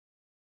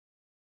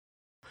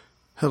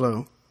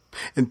Hello,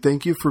 and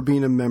thank you for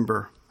being a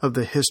member of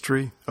the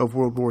History of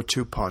World War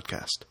II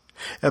podcast,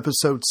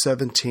 Episode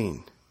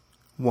 17,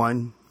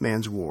 One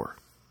Man's War.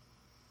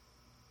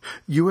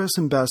 U.S.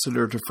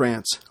 Ambassador to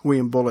France,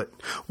 William Bullard,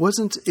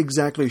 wasn't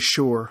exactly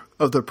sure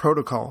of the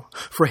protocol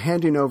for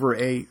handing over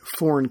a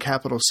foreign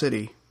capital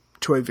city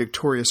to a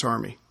victorious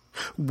army.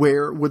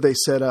 Where would they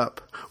set up?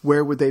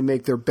 Where would they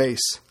make their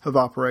base of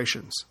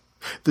operations?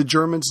 The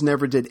Germans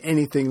never did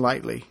anything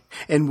lightly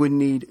and would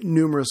need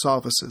numerous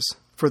offices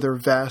for their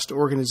vast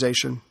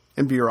organization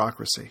and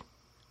bureaucracy.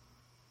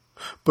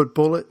 But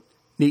Bullard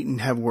needn't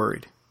have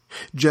worried.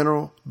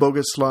 General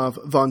Boguslav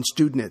von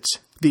Studnitz,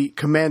 the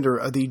commander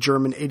of the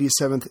German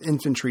 87th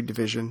Infantry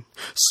Division,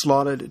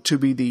 slotted to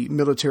be the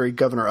military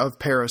governor of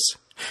Paris,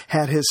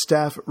 had his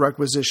staff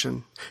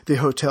requisition the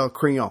Hotel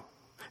Crillon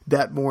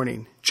that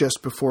morning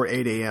just before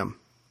 8 a.m.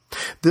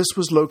 This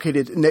was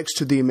located next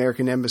to the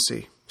American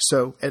embassy,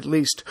 so at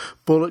least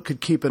Bullard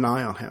could keep an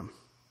eye on him.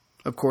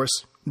 Of course,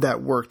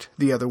 that worked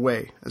the other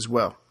way as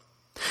well.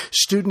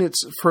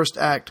 Studnitz's first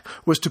act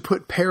was to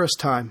put Paris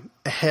time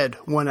ahead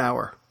 1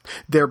 hour,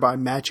 thereby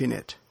matching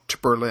it to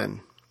Berlin.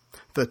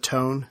 The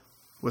tone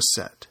was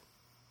set.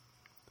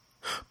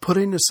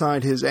 Putting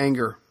aside his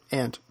anger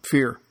and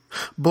fear,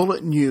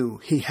 Bullard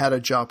knew he had a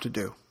job to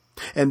do,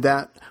 and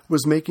that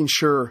was making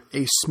sure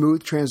a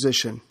smooth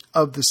transition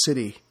of the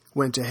city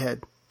went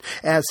ahead,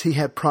 as he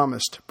had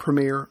promised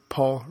Premier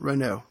Paul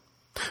Renault.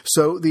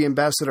 So the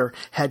ambassador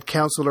had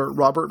Counselor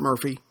Robert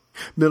Murphy,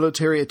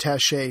 military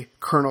attaché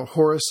Colonel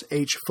Horace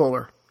H.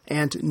 Fuller,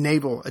 and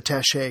naval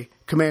attaché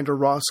Commander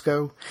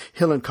Roscoe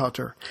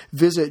Hillenkotter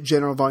visit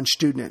General von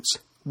Studnitz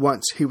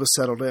once he was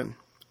settled in.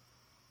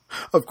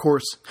 Of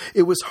course,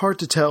 it was hard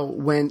to tell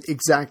when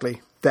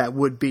exactly that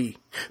would be.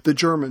 The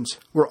Germans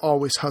were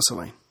always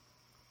hustling.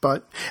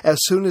 But as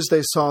soon as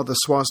they saw the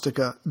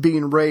swastika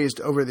being raised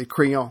over the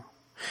Crillon,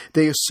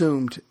 they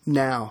assumed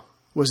now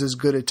was as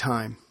good a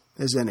time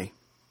as any.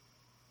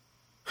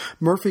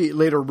 Murphy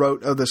later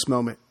wrote of this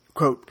moment,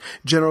 quote,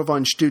 General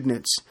von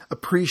Studnitz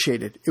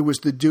appreciated it was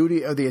the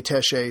duty of the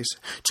attachés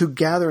to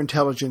gather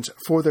intelligence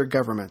for their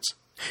governments,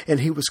 and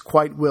he was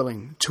quite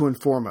willing to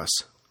inform us,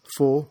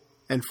 full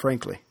and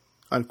frankly,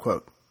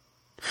 unquote.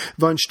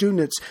 Von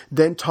Studnitz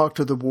then talked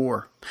of the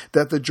war,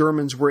 that the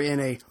Germans were in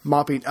a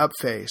mopping-up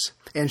phase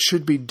and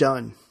should be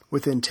done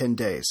within 10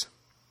 days.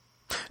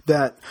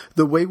 That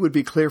the way would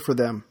be clear for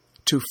them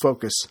to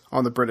focus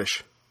on the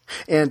British.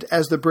 And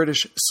as the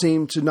British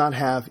seemed to not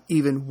have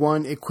even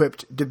one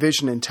equipped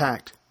division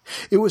intact,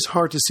 it was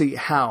hard to see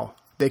how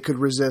they could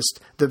resist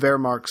the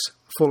Wehrmacht's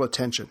full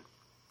attention.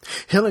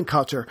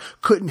 Hillenkotter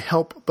couldn't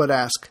help but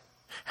ask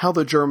how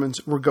the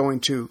Germans were going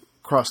to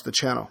cross the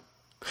channel.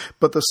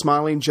 But the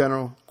smiling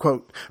general,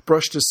 quote,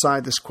 brushed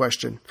aside this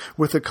question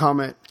with the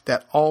comment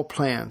that all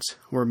plans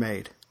were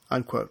made,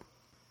 unquote.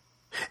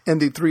 And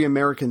the three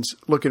Americans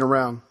looking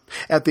around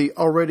at the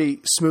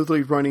already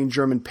smoothly running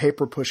German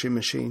paper-pushing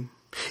machine,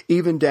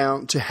 even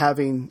down to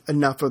having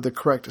enough of the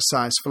correct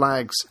size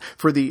flags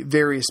for the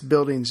various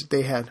buildings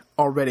they had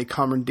already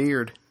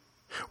commandeered,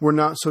 were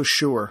not so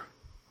sure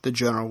the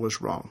general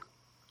was wrong.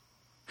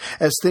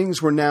 As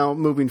things were now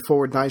moving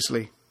forward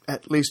nicely,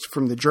 at least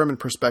from the German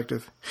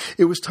perspective,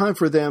 it was time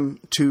for them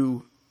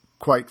to,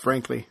 quite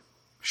frankly,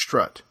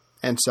 strut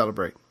and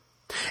celebrate.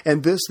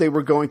 And this they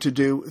were going to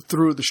do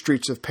through the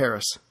streets of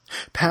Paris,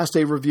 past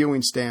a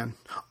reviewing stand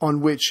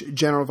on which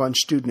General von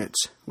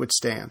Studnitz would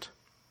stand.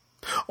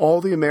 All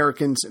the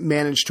Americans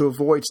managed to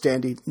avoid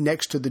standing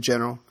next to the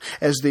general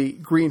as the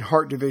Green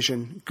Heart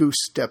Division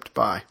goose-stepped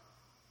by.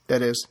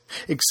 That is,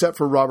 except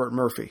for Robert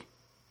Murphy.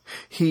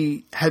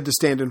 He had to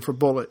stand in for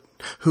Bullard,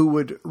 who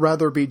would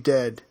rather be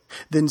dead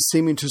than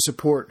seeming to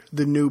support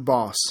the new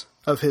boss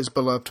of his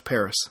beloved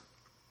Paris.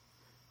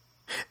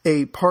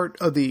 A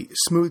part of the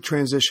smooth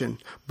transition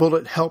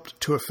Bullard helped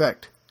to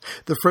effect.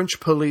 The French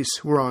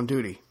police were on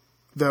duty,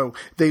 though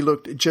they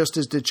looked just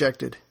as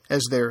dejected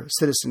as their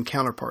citizen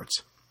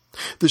counterparts.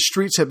 The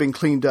streets had been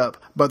cleaned up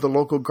by the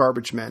local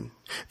garbage men.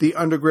 The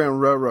Underground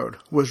Railroad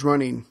was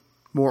running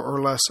more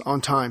or less on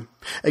time,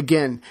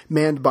 again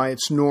manned by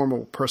its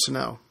normal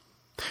personnel.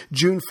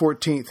 June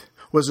 14th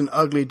was an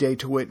ugly day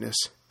to witness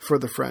for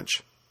the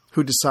French,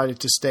 who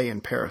decided to stay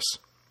in Paris.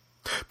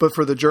 But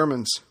for the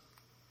Germans,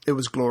 it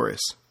was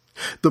glorious.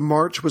 The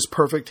march was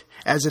perfect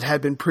as it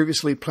had been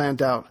previously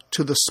planned out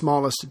to the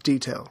smallest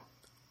detail.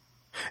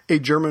 A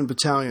German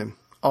battalion,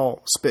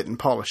 all spit and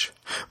polish,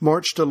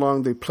 marched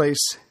along the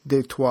Place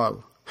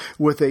d'Étoile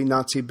with a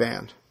Nazi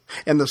band,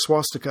 and the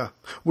swastika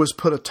was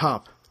put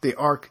atop the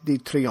Arc de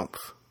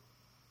Triomphe.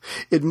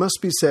 It must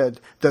be said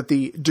that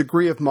the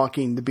degree of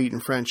mocking the beaten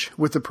French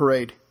with the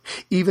parade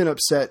even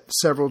upset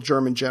several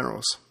German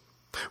generals.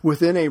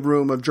 Within a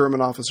room of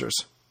German officers,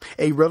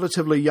 a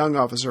relatively young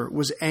officer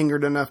was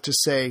angered enough to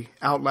say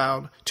out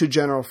loud to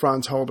General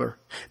Franz Halder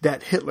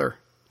that Hitler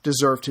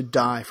deserved to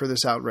die for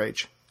this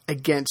outrage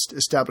against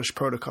established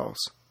protocols.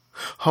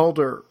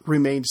 Halder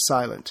remained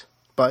silent,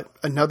 but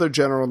another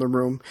general in the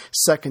room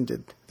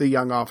seconded the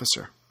young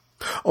officer.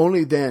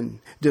 Only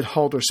then did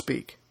Halder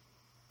speak.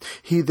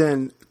 He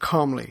then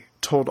calmly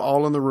told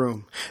all in the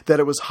room that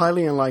it was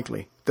highly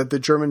unlikely that the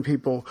German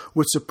people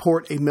would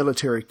support a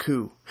military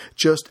coup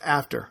just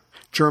after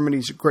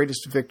Germany's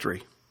greatest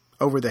victory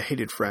over the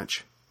hated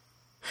French.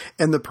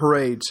 And the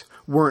parades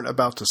weren't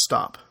about to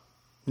stop,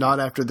 not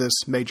after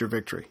this major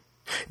victory.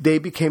 They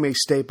became a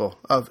staple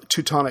of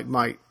Teutonic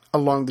might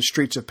along the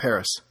streets of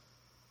Paris.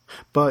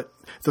 But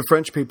the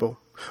French people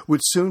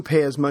would soon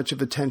pay as much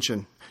of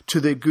attention to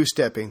the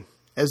goose-stepping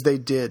as they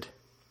did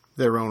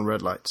their own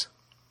red lights.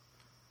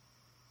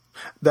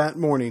 That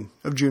morning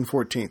of June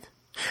 14th,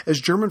 as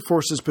German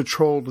forces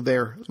patrolled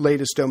their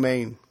latest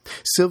domain,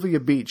 Sylvia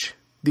Beach,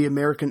 the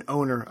American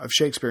owner of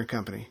Shakespeare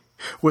Company,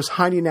 was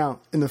hiding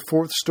out in the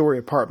fourth-story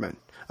apartment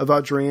of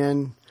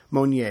Adrienne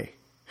Monnier.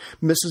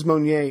 Mrs.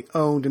 Monnier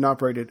owned and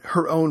operated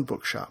her own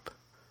bookshop,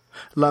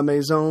 La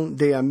Maison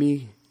des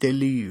Amis des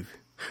Livres,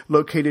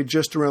 located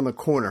just around the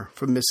corner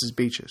from Mrs.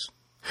 Beach's.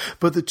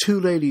 But the two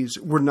ladies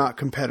were not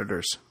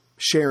competitors,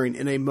 sharing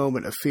in a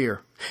moment of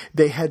fear.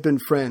 They had been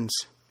friends,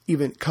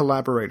 even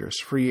collaborators,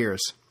 for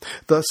years,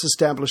 thus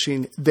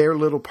establishing their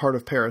little part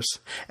of Paris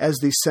as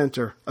the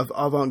center of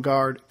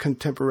avant-garde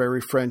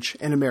contemporary French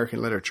and American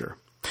literature.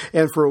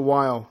 And for a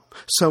while,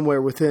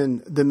 somewhere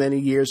within the many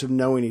years of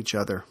knowing each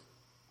other,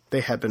 they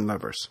had been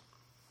lovers.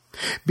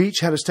 Beach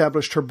had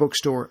established her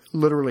bookstore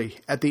literally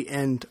at the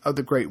end of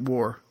the Great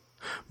War.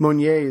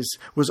 Monnier's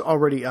was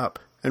already up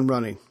and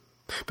running.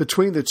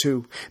 Between the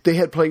two, they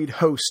had played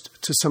host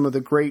to some of the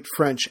great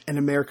French and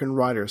American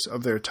writers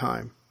of their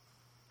time.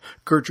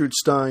 Gertrude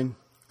Stein,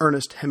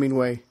 Ernest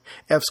Hemingway,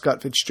 F.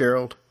 Scott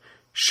Fitzgerald,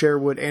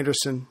 Sherwood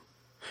Anderson,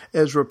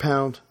 Ezra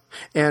Pound,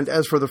 and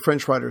as for the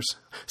French writers,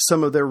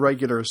 some of their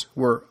regulars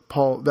were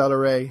Paul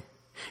Valéry,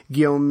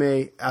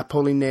 Guillaume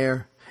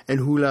Apollinaire,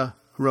 and Hula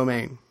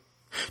Romain.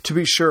 To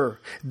be sure,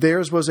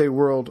 theirs was a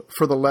world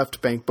for the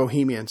left-bank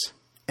bohemians,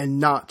 and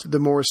not the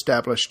more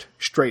established,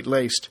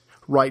 straight-laced,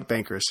 right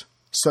bankers,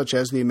 such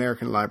as the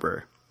American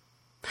Library.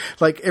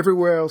 Like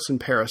everywhere else in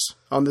Paris,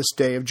 on this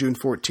day of June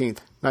 14th,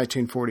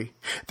 1940,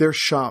 their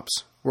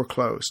shops were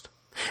closed,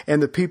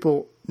 and the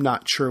people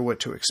not sure what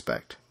to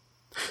expect.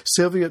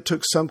 Sylvia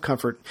took some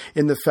comfort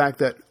in the fact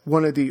that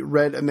one of the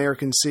red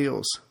American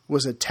seals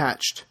was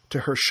attached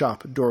to her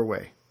shop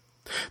doorway.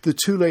 The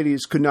two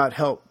ladies could not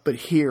help but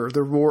hear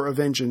the roar of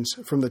engines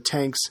from the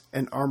tanks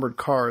and armored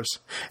cars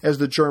as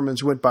the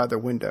Germans went by their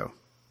window.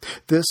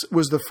 This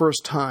was the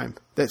first time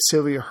that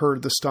Sylvia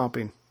heard the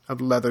stomping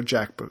of leather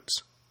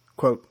jackboots.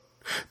 Quote,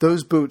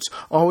 "Those boots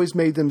always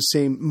made them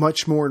seem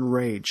much more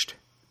enraged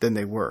than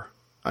they were,"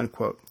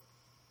 unquote.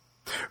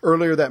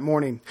 Earlier that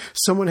morning,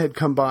 someone had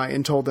come by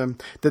and told them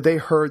that they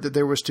heard that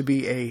there was to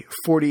be a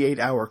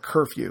 48-hour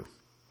curfew.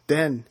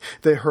 Then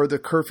they heard the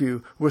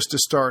curfew was to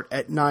start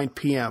at 9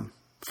 p.m.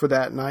 for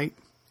that night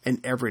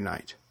and every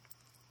night.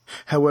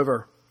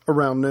 However,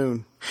 around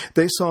noon,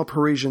 they saw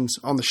Parisians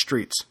on the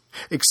streets,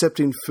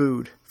 accepting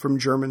food from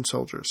German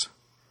soldiers.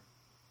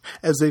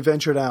 As they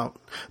ventured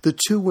out, the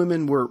two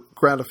women were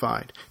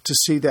gratified to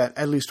see that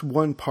at least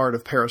one part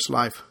of Paris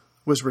life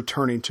was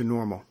returning to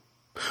normal.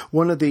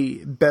 One of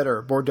the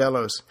better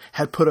bordellos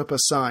had put up a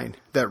sign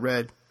that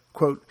read,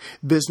 quote,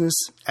 "Business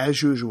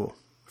as usual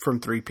from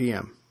 3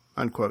 p.m.,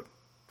 unquote.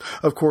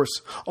 Of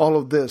course, all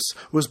of this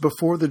was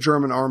before the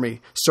German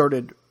army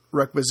started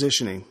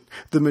requisitioning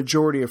the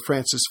majority of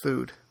France's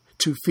food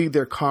to feed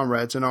their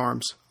comrades in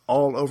arms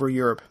all over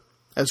Europe,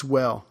 as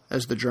well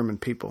as the German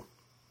people.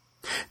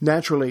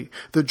 Naturally,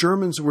 the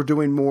Germans were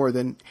doing more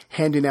than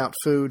handing out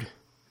food,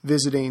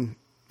 visiting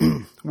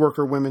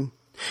worker women,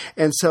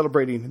 and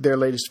celebrating their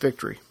latest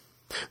victory.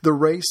 The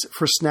race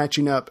for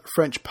snatching up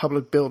French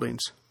public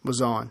buildings was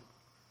on.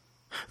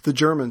 The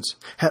Germans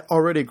had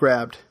already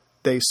grabbed,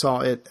 they saw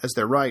it as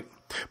their right,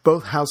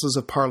 both houses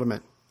of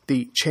Parliament,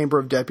 the Chamber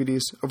of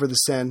Deputies over the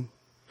Seine,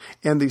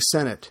 and the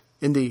Senate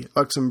in the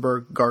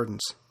Luxembourg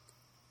Gardens.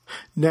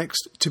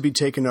 Next to be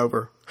taken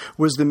over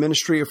was the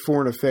Ministry of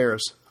Foreign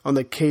Affairs on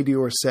the Quai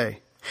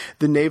d'Orsay,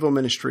 the Naval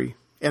Ministry,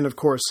 and of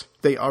course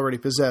they already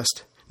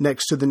possessed,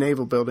 next to the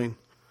Naval Building,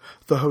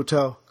 the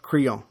Hotel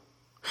Crillon.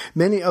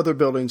 Many other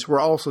buildings were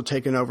also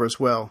taken over as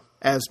well,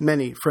 as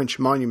many French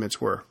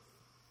monuments were.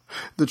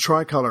 The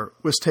tricolor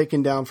was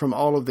taken down from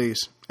all of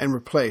these and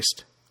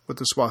replaced with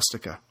the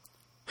swastika.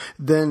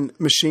 Then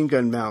machine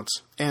gun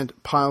mounts and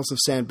piles of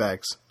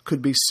sandbags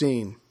could be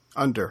seen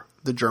under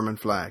the German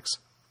flags.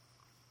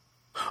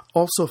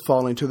 Also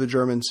falling to the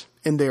Germans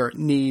in their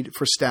need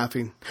for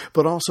staffing,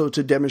 but also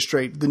to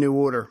demonstrate the new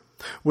order,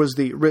 was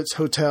the Ritz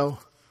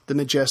Hotel, the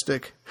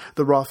Majestic,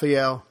 the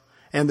Raphael,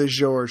 and the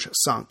Georges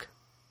V.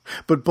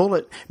 But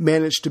Bullitt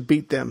managed to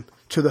beat them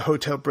to the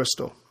Hotel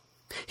Bristol.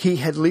 He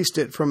had leased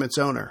it from its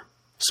owner,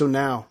 so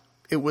now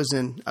it was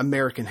in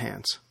American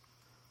hands.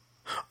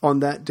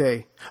 On that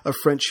day of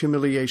French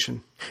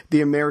humiliation,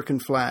 the American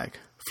flag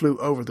flew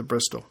over the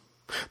Bristol.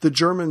 The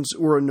Germans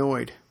were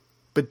annoyed,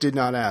 but did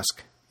not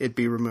ask it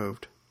be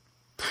removed.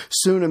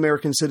 Soon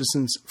American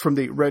citizens from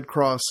the Red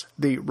Cross,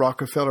 the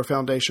Rockefeller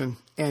Foundation,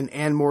 and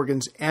Ann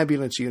Morgan's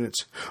ambulance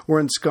units were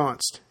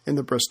ensconced in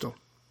the Bristol.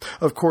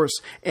 Of course,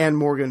 Anne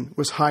Morgan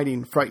was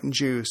hiding frightened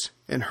Jews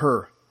in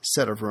her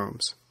set of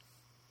rooms.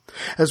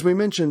 As we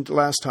mentioned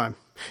last time,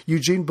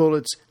 Eugene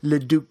Bullard's Le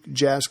Duc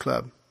Jazz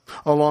Club,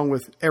 along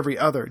with every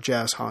other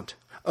jazz haunt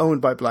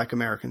owned by black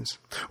Americans,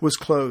 was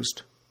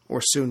closed,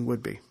 or soon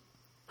would be.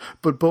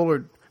 But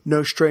Bullard,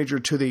 no stranger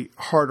to the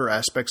harder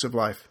aspects of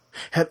life,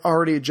 had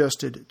already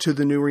adjusted to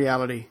the new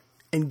reality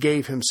and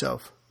gave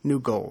himself new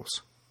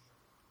goals.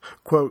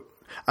 Quote,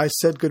 I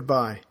said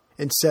goodbye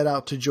and set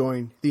out to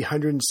join the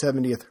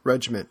 170th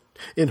Regiment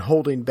in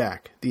holding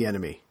back the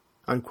enemy.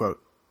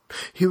 Unquote.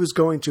 He was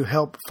going to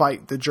help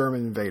fight the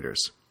German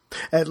invaders.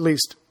 At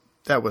least,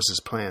 that was his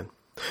plan.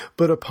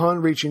 But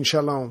upon reaching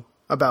Chalon,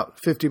 about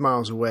 50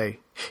 miles away,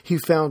 he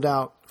found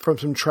out from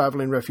some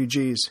traveling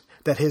refugees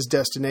that his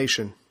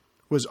destination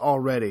was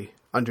already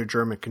under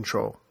German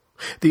control.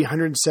 The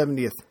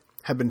 170th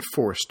had been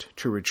forced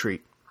to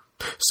retreat.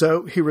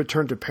 So he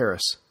returned to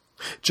Paris.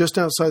 Just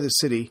outside the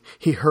city,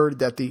 he heard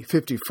that the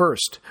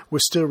 51st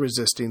was still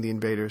resisting the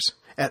invaders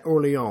at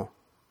Orléans.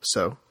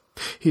 So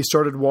he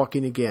started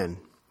walking again,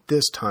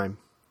 this time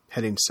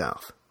heading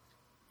south.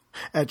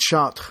 At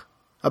Chartres,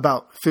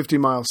 about 50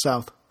 miles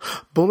south,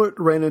 Bullard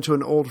ran into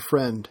an old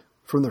friend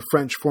from the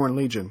French Foreign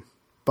Legion,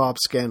 Bob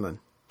Scanlon.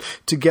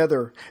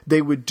 Together,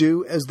 they would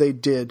do as they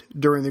did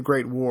during the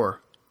Great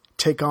War,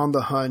 take on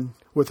the Hun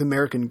with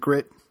American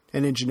grit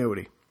and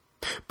ingenuity.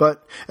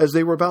 But as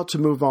they were about to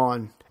move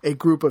on, a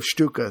group of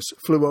Stukas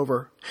flew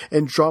over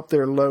and dropped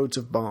their loads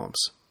of bombs.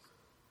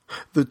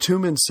 The two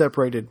men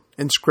separated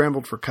and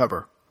scrambled for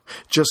cover.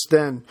 Just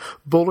then,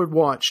 Bullard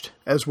watched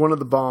as one of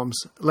the bombs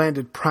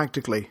landed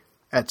practically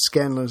at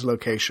Scanlon's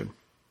location.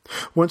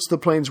 Once the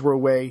planes were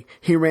away,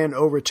 he ran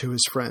over to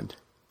his friend,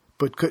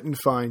 but couldn't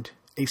find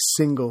a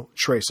single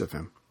trace of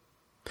him.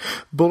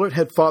 Bullard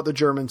had fought the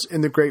Germans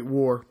in the Great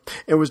War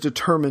and was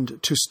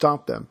determined to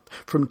stop them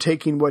from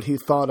taking what he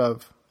thought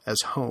of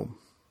as home,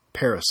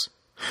 Paris.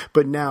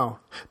 But now,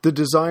 the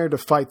desire to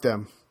fight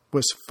them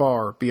was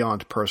far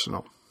beyond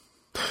personal.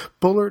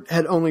 Bullard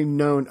had only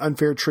known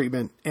unfair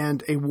treatment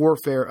and a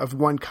warfare of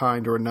one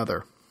kind or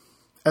another.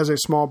 As a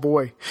small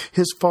boy,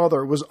 his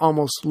father was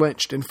almost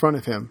lynched in front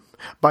of him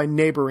by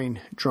neighboring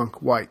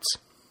drunk whites.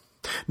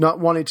 Not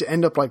wanting to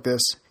end up like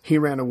this, he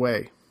ran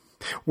away,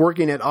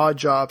 working at odd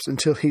jobs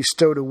until he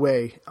stowed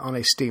away on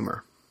a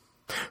steamer.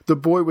 The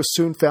boy was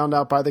soon found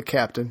out by the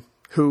captain,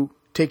 who,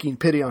 taking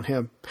pity on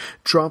him,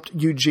 dropped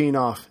Eugene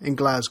off in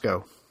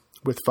Glasgow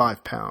with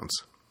 £5.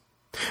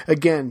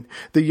 Again,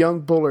 the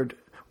young Bullard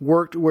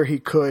worked where he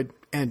could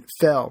and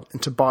fell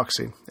into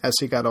boxing as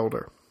he got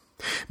older.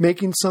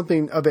 Making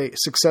something of a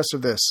success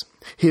of this,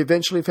 he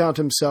eventually found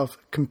himself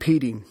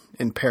competing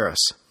in Paris.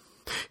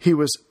 He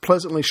was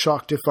pleasantly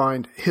shocked to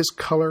find his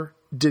color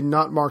did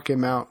not mark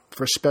him out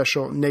for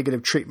special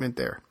negative treatment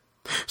there.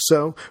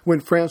 So, when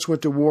France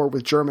went to war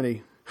with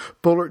Germany,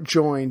 Bullard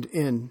joined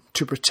in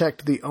to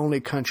protect the only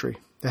country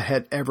that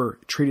had ever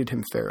treated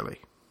him fairly.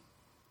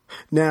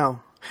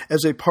 Now,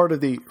 as a part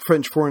of the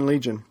French Foreign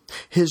Legion,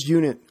 his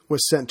unit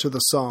was sent to the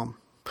Somme.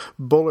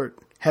 Bullard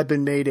had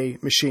been made a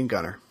machine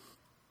gunner.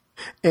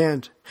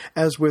 And,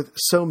 as with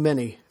so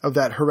many of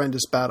that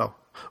horrendous battle,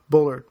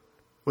 Bullard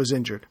was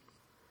injured.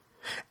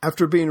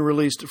 After being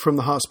released from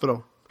the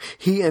hospital,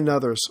 he and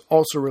others,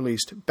 also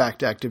released back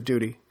to active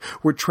duty,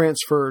 were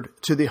transferred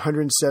to the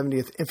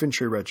 170th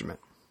Infantry Regiment.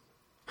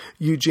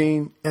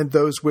 Eugene and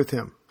those with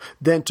him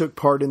then took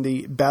part in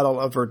the Battle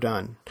of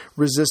Verdun,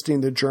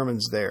 resisting the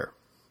Germans there.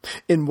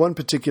 In one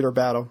particular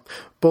battle,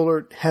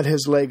 Bullard had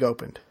his leg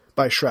opened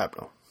by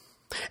shrapnel.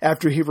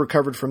 After he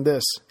recovered from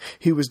this,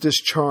 he was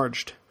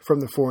discharged from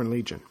the Foreign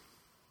Legion.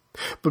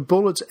 But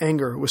Bullard's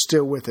anger was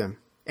still with him,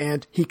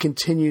 and he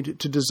continued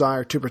to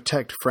desire to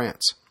protect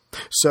France.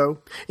 So,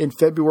 in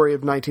February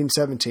of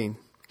 1917,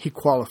 he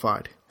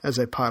qualified as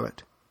a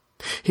pilot.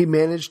 He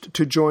managed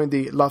to join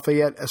the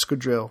Lafayette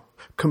Escadrille,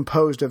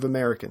 composed of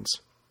Americans,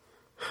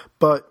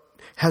 but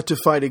had to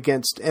fight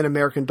against an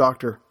American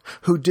doctor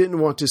who didn't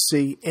want to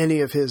see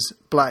any of his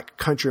black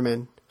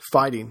countrymen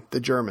fighting the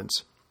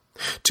Germans.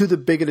 To the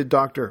bigoted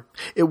doctor,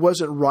 it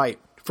wasn't right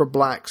for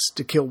blacks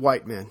to kill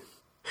white men,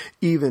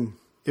 even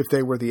if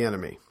they were the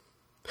enemy.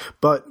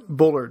 But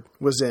Bullard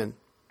was in.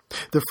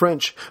 The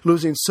French,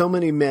 losing so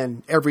many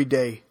men every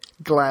day,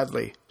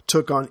 gladly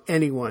took on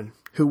anyone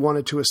who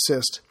wanted to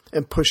assist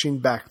in pushing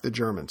back the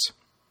Germans.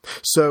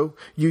 So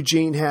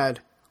Eugene had,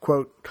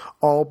 quote,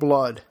 all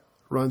blood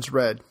runs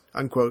red,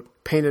 unquote,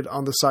 painted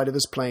on the side of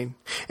his plane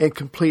and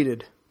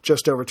completed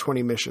just over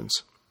 20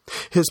 missions.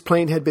 His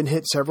plane had been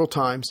hit several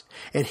times,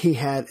 and he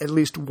had at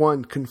least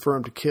one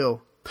confirmed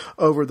kill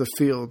over the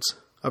fields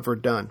of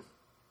Verdun.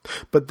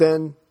 But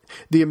then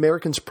the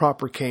Americans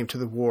proper came to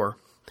the war,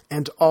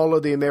 and all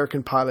of the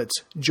American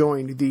pilots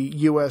joined the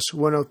U.S.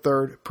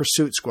 103rd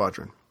Pursuit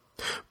Squadron.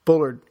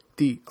 Bullard,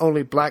 the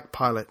only black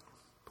pilot,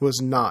 was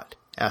not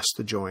asked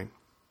to join.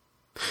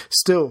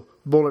 Still,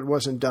 Bullard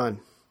wasn't done,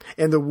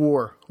 and the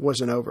war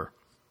wasn't over.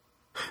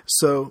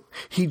 So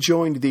he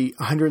joined the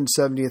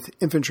 170th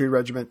Infantry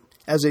Regiment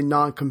as a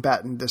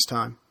non-combatant this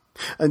time,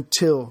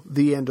 until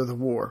the end of the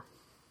war.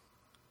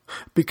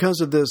 Because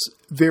of this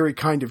very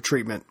kind of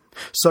treatment,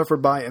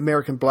 suffered by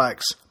American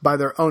blacks, by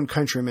their own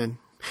countrymen,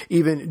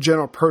 even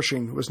General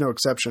Pershing was no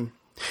exception,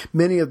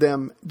 many of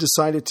them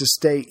decided to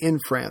stay in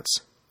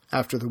France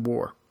after the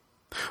war.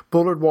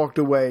 Bullard walked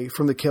away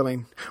from the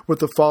killing with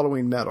the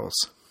following medals: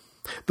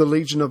 the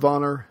Legion of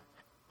Honor,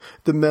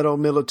 the Médaille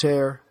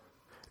Militaire,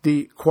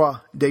 the Croix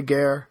de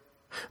Guerre,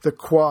 the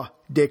Croix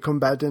des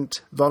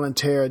Combattants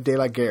Volontaires de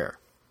la Guerre.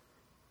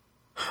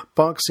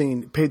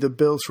 Boxing paid the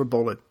bills for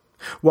Bullard,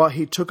 while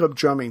he took up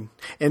drumming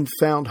and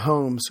found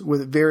homes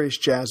with various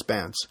jazz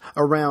bands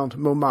around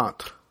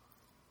Montmartre.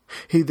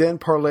 He then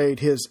parlayed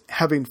his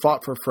having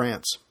fought for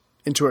France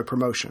into a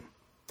promotion.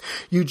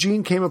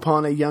 Eugene came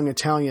upon a young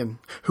Italian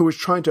who was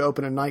trying to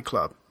open a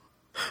nightclub,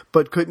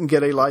 but couldn't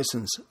get a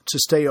license to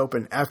stay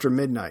open after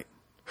midnight.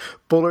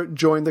 Bullard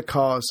joined the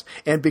cause,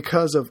 and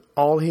because of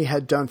all he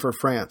had done for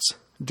France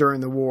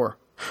during the war,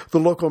 the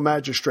local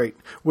magistrate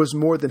was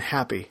more than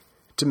happy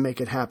to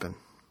make it happen.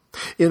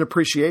 In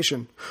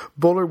appreciation,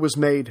 Bullard was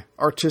made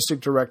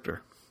artistic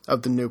director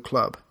of the new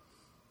club.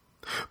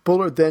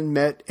 Bullard then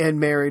met and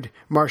married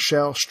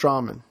Marcelle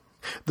Straumann,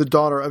 the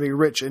daughter of a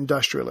rich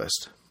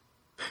industrialist.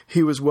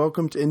 He was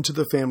welcomed into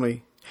the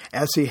family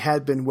as he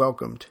had been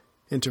welcomed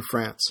into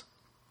France.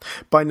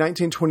 By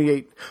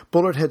 1928,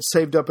 Bullard had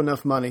saved up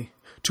enough money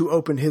to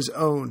open his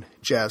own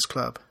jazz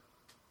club,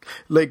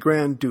 Le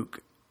Grand Duc.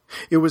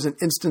 It was an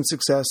instant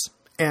success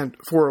and,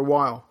 for a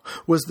while,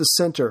 was the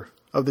center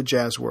of the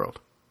jazz world.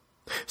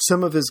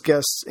 Some of his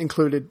guests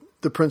included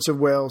the Prince of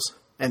Wales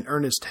and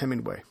Ernest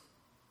Hemingway.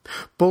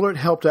 Bullard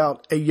helped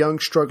out a young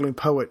struggling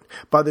poet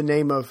by the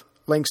name of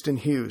Langston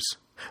Hughes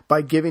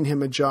by giving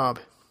him a job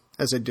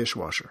as a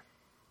dishwasher.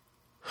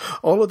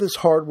 All of this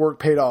hard work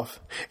paid off,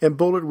 and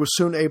Bullard was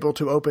soon able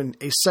to open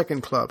a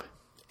second club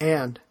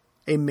and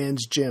a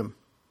men's gym.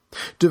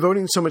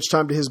 Devoting so much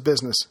time to his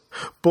business,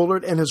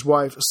 Bullard and his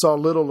wife saw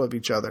little of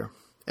each other,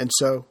 and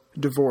so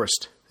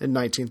divorced in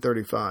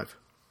 1935.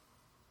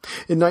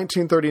 In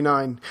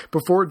 1939,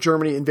 before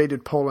Germany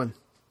invaded Poland,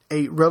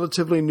 a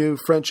relatively new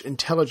French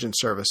intelligence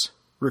service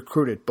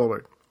recruited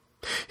Bullard.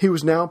 He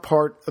was now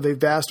part of a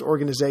vast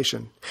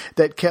organization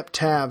that kept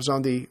tabs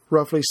on the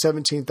roughly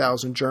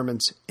 17,000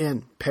 Germans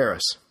in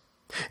Paris.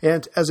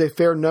 And as a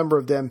fair number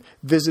of them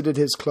visited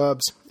his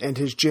clubs and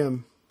his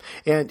gym,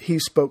 and he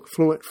spoke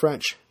fluent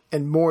French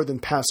and more than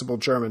passable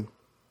German,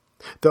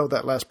 though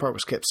that last part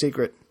was kept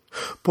secret,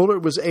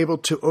 Bullard was able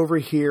to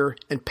overhear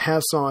and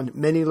pass on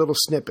many little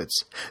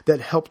snippets that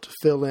helped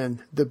fill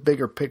in the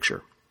bigger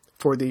picture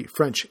for the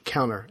French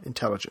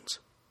counterintelligence.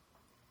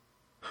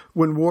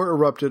 When war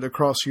erupted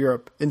across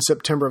Europe in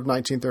September of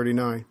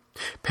 1939,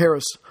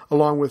 Paris,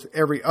 along with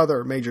every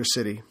other major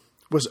city,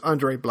 was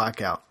under a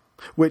blackout,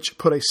 which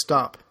put a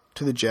stop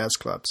to the jazz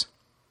clubs.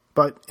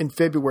 But in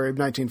February of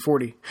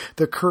 1940,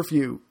 the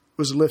curfew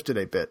was lifted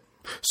a bit,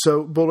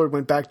 so Bullard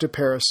went back to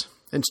Paris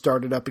and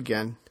started up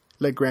again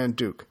Le Grand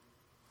Duc,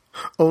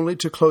 only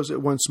to close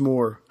it once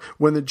more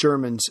when the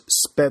Germans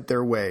sped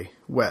their way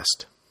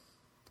west.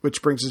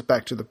 Which brings us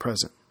back to the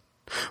present.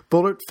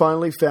 Bullard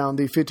finally found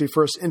the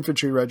 51st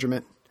Infantry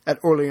Regiment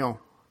at Orléans.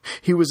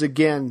 He was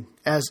again,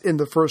 as in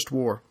the First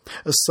War,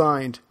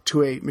 assigned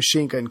to a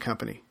machine gun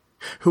company,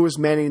 who was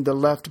manning the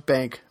left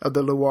bank of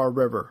the Loire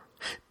River,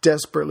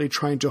 desperately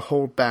trying to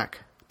hold back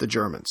the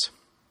Germans.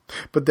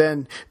 But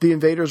then the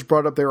invaders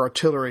brought up their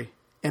artillery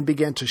and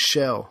began to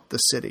shell the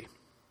city.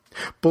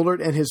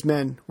 Bullard and his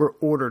men were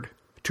ordered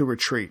to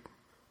retreat,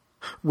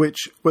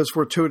 which was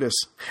fortuitous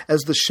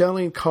as the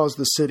shelling caused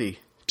the city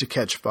to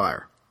catch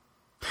fire.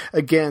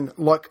 Again,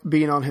 luck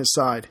being on his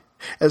side,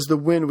 as the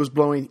wind was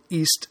blowing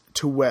east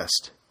to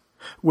west,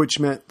 which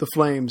meant the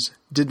flames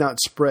did not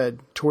spread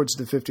towards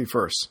the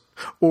 51st,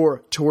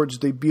 or towards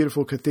the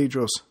beautiful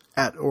cathedrals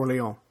at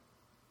Orléans.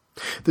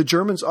 The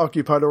Germans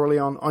occupied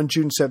Orléans on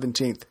June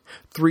 17th,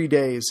 3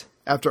 days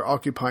after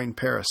occupying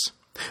Paris.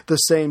 The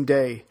same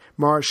day,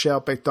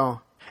 Marshal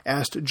Pétain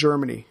asked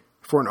Germany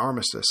for an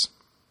armistice.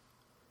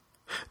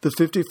 The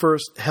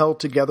 51st held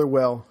together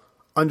well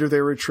under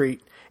their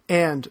retreat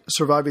and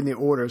surviving the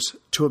orders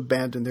to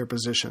abandon their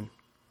position,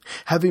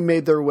 having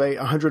made their way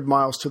 100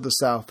 miles to the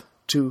south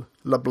to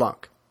Le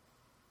Blanc.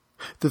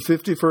 The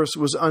 51st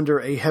was under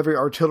a heavy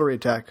artillery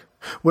attack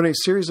when a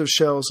series of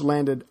shells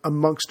landed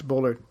amongst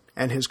Bullard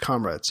and his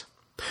comrades.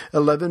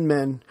 11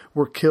 men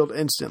were killed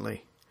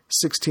instantly.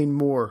 16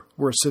 more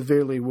were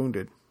severely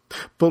wounded.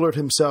 Bullard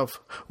himself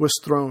was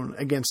thrown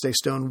against a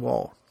stone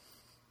wall.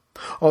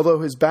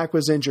 Although his back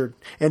was injured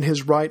and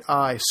his right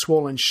eye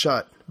swollen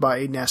shut by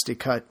a nasty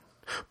cut,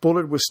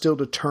 Bullard was still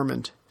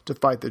determined to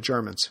fight the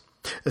Germans,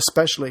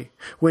 especially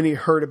when he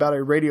heard about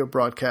a radio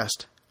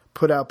broadcast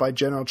put out by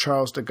General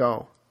Charles de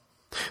Gaulle.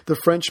 The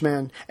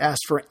Frenchman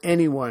asked for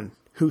anyone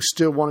who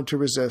still wanted to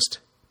resist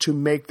to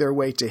make their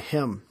way to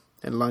him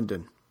in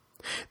London.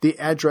 The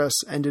address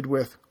ended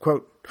with,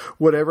 quote,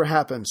 "Whatever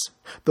happens,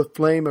 the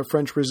flame of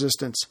French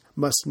resistance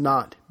must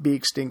not be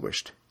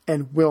extinguished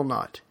and will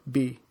not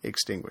be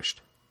extinguished,"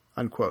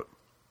 unquote.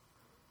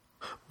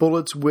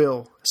 Bullard's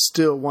will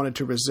still wanted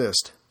to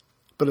resist,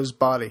 but his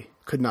body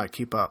could not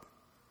keep up.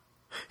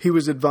 He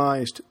was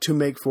advised to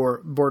make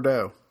for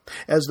Bordeaux,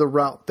 as the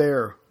route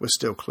there was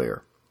still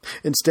clear.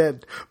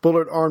 Instead,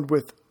 Bullard, armed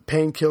with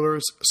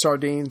painkillers,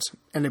 sardines,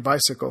 and a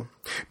bicycle,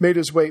 made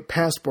his way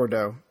past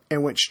Bordeaux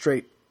and went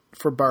straight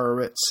for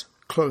Biarritz,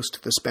 close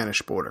to the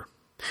Spanish border.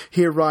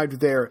 He arrived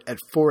there at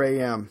 4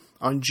 a.m.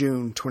 on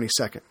June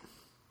 22nd.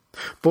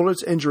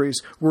 Bullard's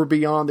injuries were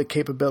beyond the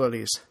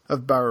capabilities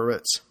of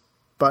Biarritz,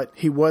 but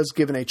he was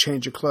given a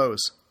change of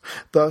clothes,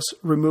 thus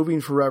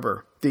removing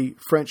forever the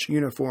French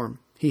uniform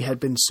he had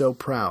been so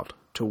proud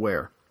to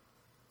wear.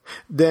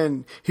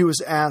 Then he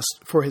was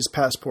asked for his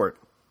passport,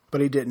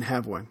 but he didn't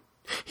have one.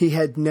 He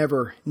had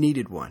never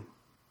needed one.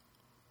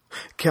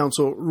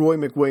 Counsel Roy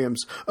McWilliams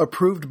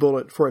approved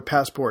Bullard for a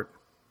passport,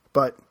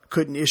 but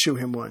couldn't issue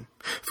him one.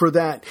 For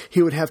that,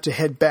 he would have to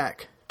head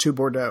back to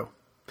Bordeaux,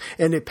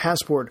 and a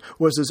passport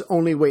was his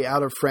only way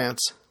out of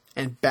France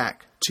and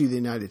back to the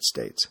United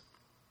States.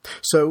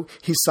 So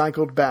he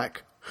cycled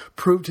back,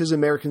 proved his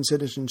American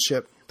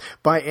citizenship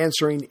by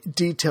answering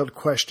detailed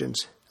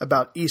questions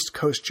about East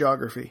Coast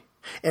geography,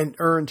 and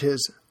earned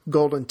his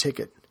golden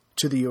ticket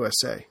to the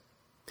USA.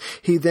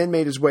 He then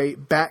made his way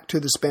back to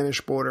the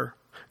Spanish border,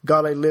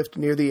 got a lift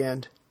near the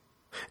end,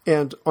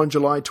 and on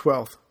July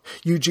 12th,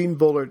 Eugene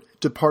Bullard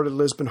departed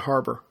Lisbon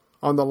Harbor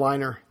on the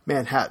liner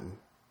Manhattan.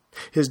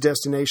 His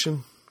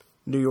destination,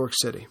 New York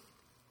City.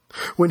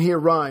 When he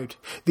arrived,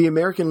 the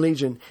American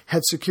Legion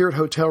had secured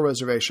hotel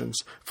reservations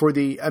for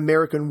the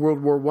American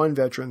World War I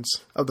veterans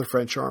of the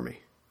French Army.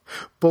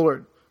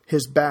 Bullard,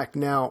 his back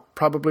now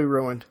probably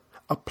ruined,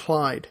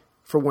 applied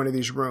for one of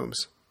these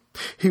rooms.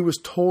 He was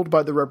told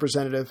by the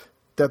representative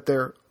that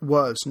there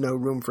was no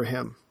room for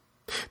him.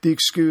 The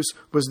excuse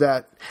was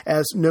that,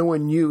 as no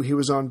one knew he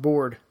was on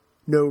board,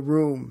 no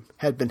room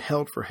had been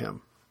held for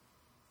him.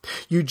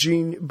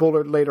 Eugene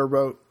Bullard later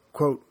wrote,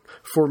 quote,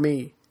 "For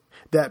me,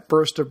 that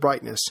burst of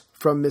brightness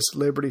from Miss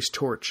Liberty's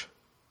torch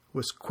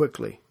was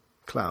quickly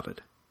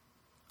clouded,"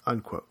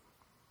 unquote.